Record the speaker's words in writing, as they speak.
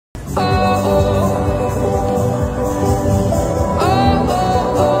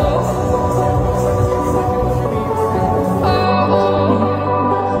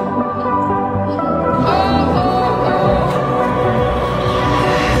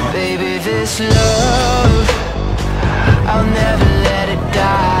this love, I'll never let it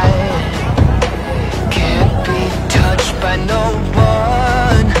die. Can't be touched by no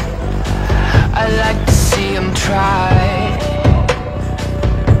one, I like to see him try.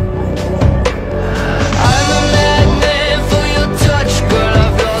 I'm a madman for your touch, girl,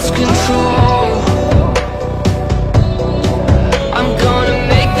 I've lost control. I'm gonna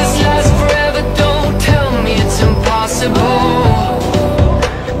make this last forever, don't tell me it's impossible.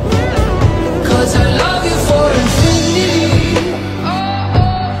 Cause I love you for infinity,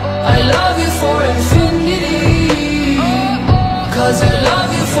 I love you for infinity. Cause I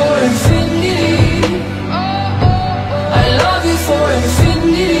love you for infinity, I love you for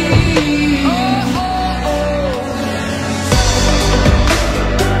infinity.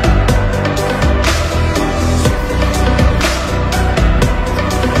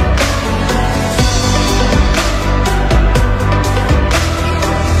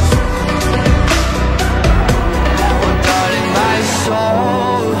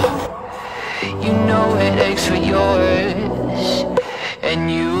 For yours, and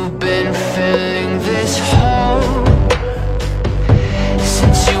you've been filling this hole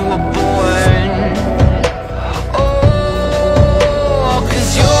since you were born. Oh, 'cause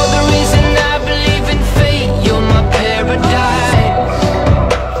you're the reason I believe in fate, you're my paradise.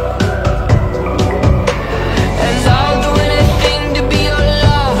 And I'll do anything to be your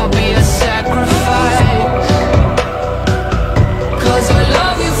love, I'll be a sacrifice. 'Cause I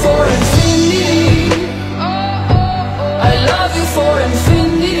love you for infinity, I love you for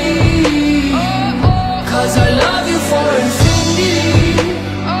infinity. Cause I love you for infinity,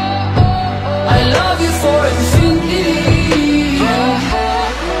 I love you for infinity.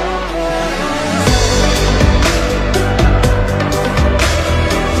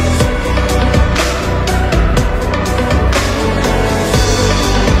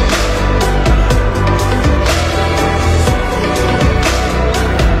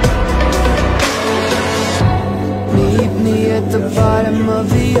 Meet me at the bottom of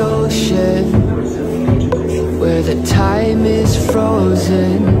the ocean, where the time is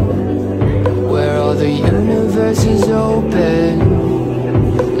frozen, where all the universe is open.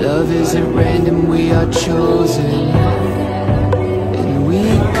 Love isn't random, we are chosen. And we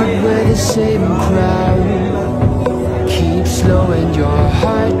could wear the same crown, keep slowing your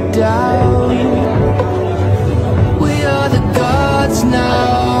heart down. We are the gods now.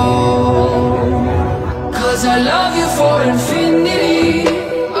 Cause I love you for infinity,